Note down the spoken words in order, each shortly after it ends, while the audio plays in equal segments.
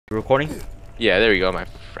You recording? Yeah, there we go. I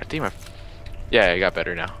think yeah, it got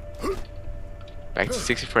better now. Back to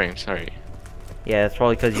 60 frames. Sorry. Yeah, it's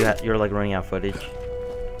probably because you're like running out of footage.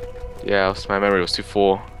 Yeah, my memory was too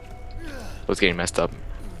full. It was getting messed up.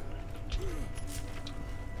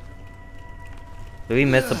 Did we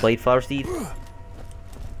miss the blade flower seed?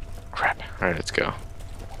 Crap. Alright, let's go.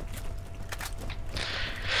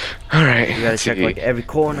 Alright. You gotta check like every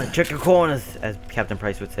corner. Check your corners, as Captain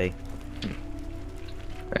Price would say.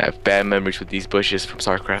 I have bad memories with these bushes from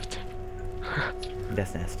StarCraft.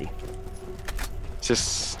 That's nasty. It's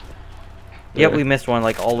just. Yep, we missed one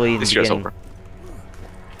like all the way in the this year's beginning. over.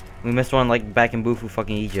 We missed one like back in Bufu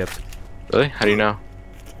fucking Egypt. Really? How do you know?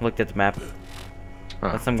 Looked at the map. Huh.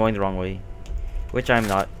 Unless I'm going the wrong way. Which I'm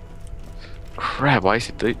not. Crap, why is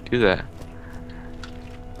it do that?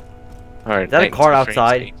 Alright. Is that a car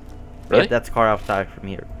outside? Really? Yep, that's a car outside from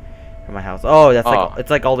here. From my house. Oh, that's like it's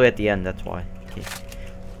like all the way at the end, that's why. Okay.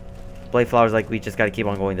 Blade flowers like we just gotta keep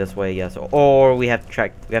on going this way, yes. Or we have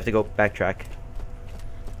to go backtrack.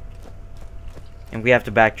 And we have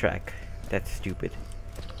to backtrack. That's stupid.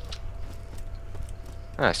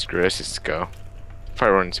 Ah, screw this, let's go.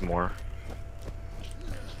 Probably run some more.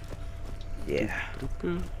 Yeah.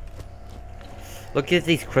 Look at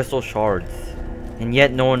these crystal shards. And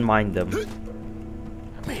yet no one mined them.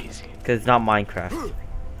 Amazing. Because it's not Minecraft.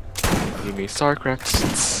 You mean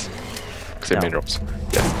StarCraft? Because No. minerals.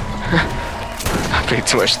 Yes. I played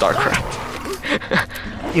too much StarCraft.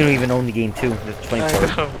 You don't even own the game too. There's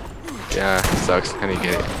 24. Yeah, sucks. I need to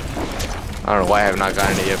get it. I don't know why I have not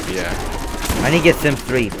gotten it yet, but yeah. I need to get Sims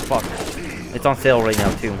 3. Fuck. It's on sale right now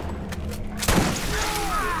too.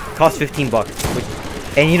 It costs 15 bucks.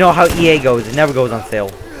 And you know how EA goes. It never goes on sale.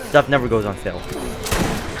 Stuff never goes on sale.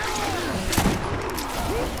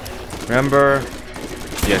 Remember?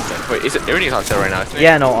 Yes. Wait, is it everything's on sale right now, isn't it?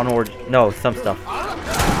 Yeah, no, no, some stuff.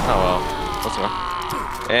 Oh well. What's wrong?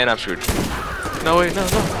 And I'm screwed. No, wait, no.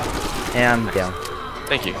 And I'm down.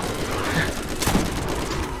 Thank you.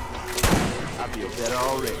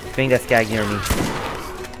 Bring that skag near me.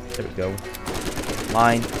 There we go.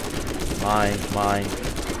 Mine. My.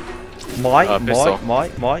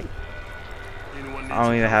 I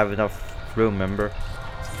don't even have enough room, remember?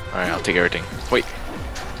 Alright, I'll take everything. Wait.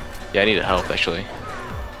 Yeah, I need help actually.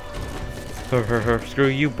 Screw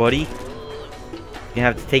you, buddy. You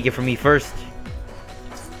have to take it from me first.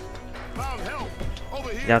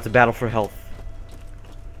 Now it's a battle for health.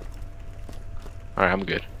 Alright, I'm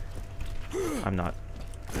good. I'm not.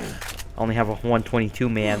 I only have a 122,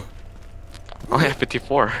 man. I only have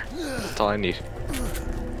 54. That's all I need.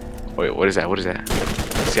 Wait, what is that?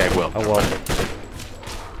 See, I will. Oh well.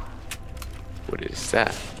 What is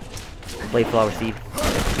that? Blade flower seed.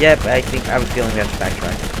 Yep, I was feeling we have to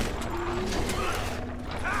backtrack.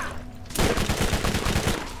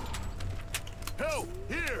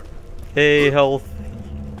 Hey, health.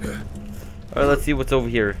 Alright, let's see what's over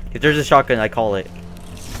here. If there's a shotgun, I call it.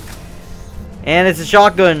 And it's a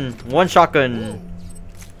shotgun! One shotgun!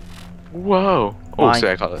 Whoa! Oh, Mine.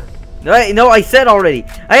 so I call it. No, I said already!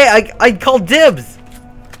 I called dibs!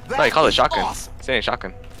 No, I call it shotgun. Saying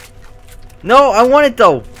shotgun. No, I want it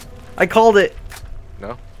though! I called it!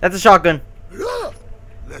 No? That's a shotgun.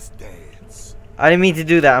 Let's dance. I didn't mean to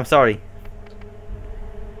do that, I'm sorry.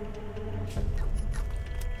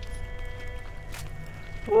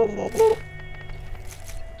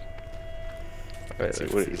 Let's see,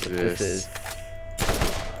 what is this?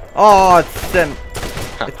 Oh, it's a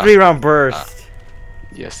 3-round burst.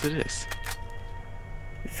 Yes, it is.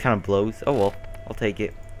 This kind of blows. Oh well, I'll take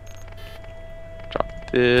it.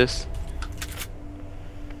 Drop this.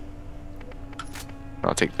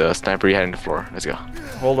 I'll take the sniper you had in the floor. Let's go.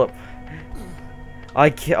 Hold up. I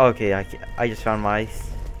just found my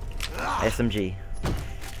SMG.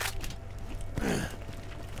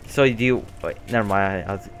 So do you? Wait, never mind.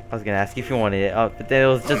 I was gonna ask you if you wanted it, but then it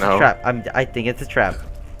was just a trap. I think it's a trap.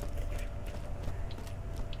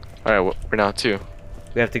 All right, we're now two.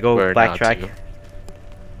 We have to go backtrack.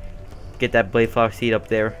 Get that blade flower seed up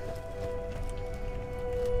there.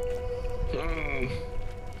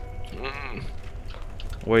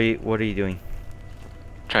 What are you doing?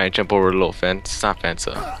 Trying to jump over a little fence. It's not fence,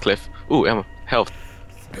 cliff. Ooh, ammo, health.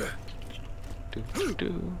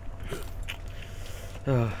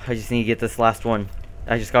 I just need to get this last one.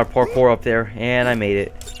 I just got parkour up there, and I made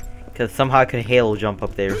it. Because somehow I could halo jump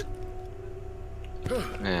up there.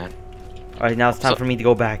 Man. Alright, now it's time for me to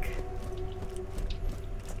go back.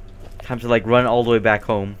 Time to like run all the way back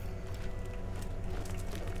home.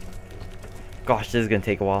 Gosh, this is gonna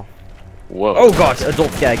take a while. Whoa. Oh gosh,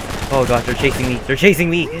 adult skag. Oh gosh, they're chasing me. They're chasing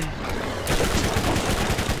me.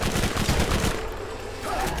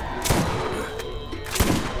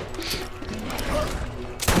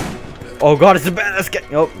 Oh god, it's a badass guy.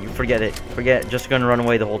 Oh, you forget it. Forget it. Just gonna run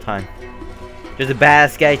away the whole time. There's a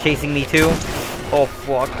badass guy chasing me too. Oh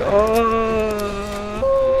fuck.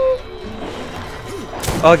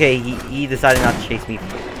 Okay, he decided not to chase me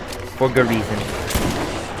for good reason.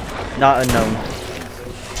 Not unknown.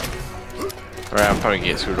 Alright, I'm probably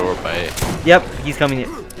gonna get screwed over by it. Yep, he's coming.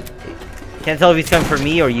 Can't tell if he's coming for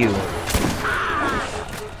me or you.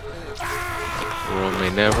 We'll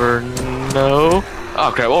may never know.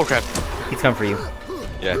 Oh crap, oh crap. He's coming for you.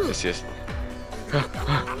 Yeah, yes.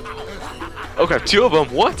 Oh crap, 2 of them,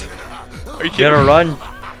 what? Are you kidding You gotta me? run.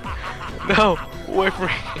 No, wait for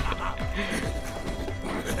me.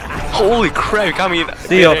 Holy crap, you got me in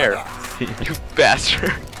air. You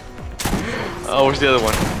bastard. Oh, where's the other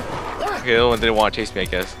one? Okay, the other one didn't want to chase me, I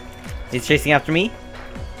guess. He's chasing after me?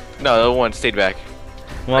 No, the other one stayed back.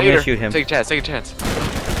 Well, I'm gonna shoot him. Take a chance, take a chance.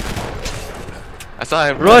 I saw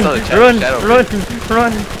him. Run, I saw run,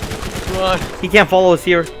 run. He can't follow us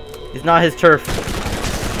here. It's not his turf.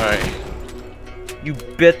 Alright. You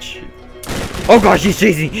bitch. Oh gosh, he's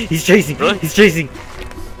chasing. He's chasing. Really? He's chasing.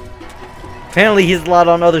 Apparently he's allowed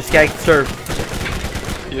on other skags turf.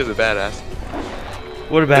 He is a badass.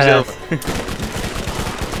 What a badass.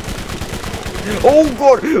 Oh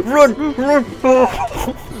god, run, run. Oh.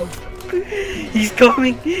 He's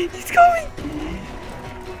coming. He's coming.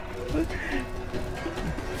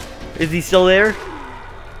 Is he still there?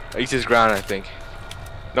 He's just ground, I think.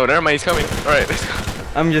 No, never mind, he's coming. Alright, let's go.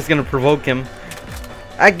 I'm just gonna provoke him.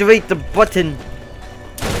 Activate the button.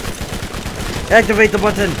 Activate the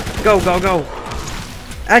button. Go, go, go.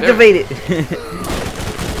 Activate it.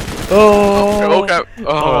 Oh.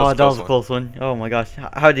 Oh, that was a close one. Oh my gosh.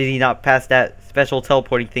 How did he not pass that special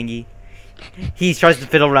teleporting thingy? He tries to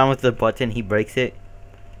fiddle around with the button. He breaks it.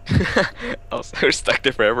 I was stuck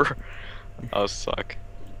there forever. I'll suck.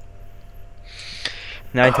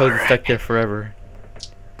 Now I told you stuck there forever.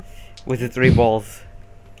 With the 3 balls.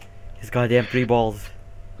 His goddamn 3 balls.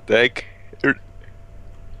 What the heck?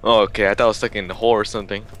 Oh, okay. I thought I was stuck in the hole or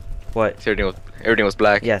something. What? So everything was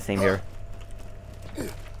black. Yeah, same here.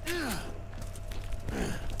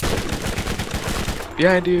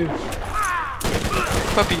 Behind you.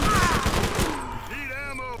 Puppy.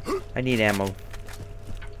 I need ammo.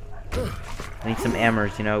 I need some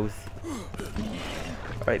ammers, you know.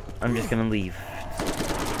 Alright, I'm just gonna leave.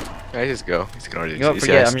 I just go. He's gonna already. You know what,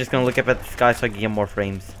 forget it. I'm just gonna look up at the sky so I can get more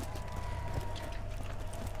frames.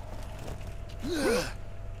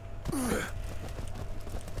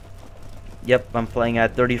 Yep, I'm playing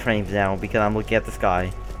at 30 frames now because I'm looking at the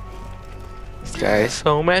sky. This guy is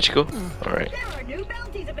so magical. Alright.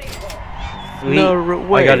 Sweet. No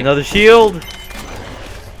way. I got another shield!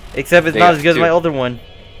 Except it's not as good as my other one.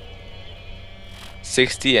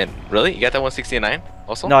 60 and... Really? You got that one 60 and 9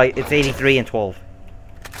 also? No, it's 83 and 12.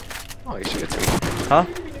 Oh, you should give it to me. Huh?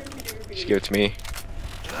 You should give it to me.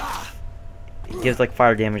 It gives like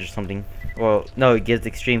fire damage or something. Well, no, it gives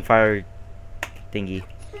extreme fire thingy.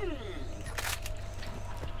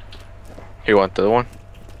 Here, you want the other one?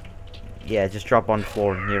 Yeah, just drop on the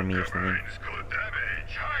floor near me or something.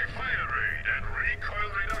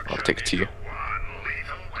 I'll take it to you.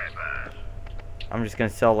 I'm just gonna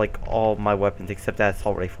sell like all my weapons except that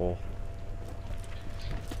assault rifle.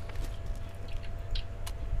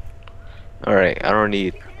 Alright, I don't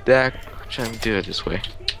need that. I'm trying to do it this way.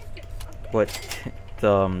 What?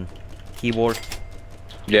 The keyboard?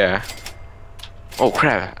 Yeah. Oh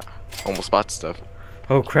crap. Almost bought stuff.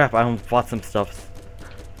 Oh crap, I almost bought some stuff.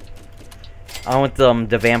 I want the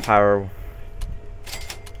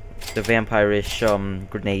vampire-ish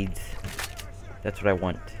grenades. That's what I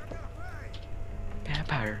want.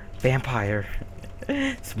 Vampire.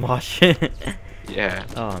 Smosh. Yeah.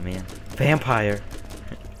 Oh man. Vampire.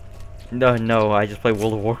 No, I just play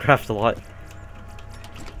World of Warcraft a lot.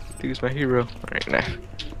 Dude's my hero. Alright, nah.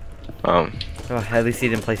 Oh, at least he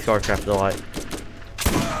didn't play StarCraft a lot.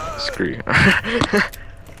 Screw you.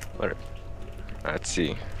 Whatever. Let's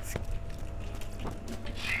see.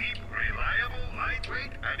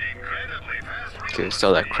 Okay,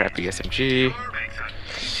 sell that crappy SMG.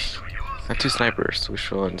 Got 2 snipers.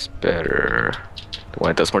 Which one's better? The one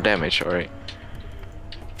that does more damage. Alright.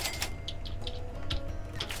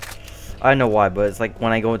 I don't know why, but it's like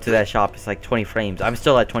when I go into that shop, it's like 20 frames. I'm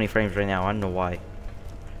still at 20 frames right now. I don't know why. I'm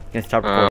gonna stop recording.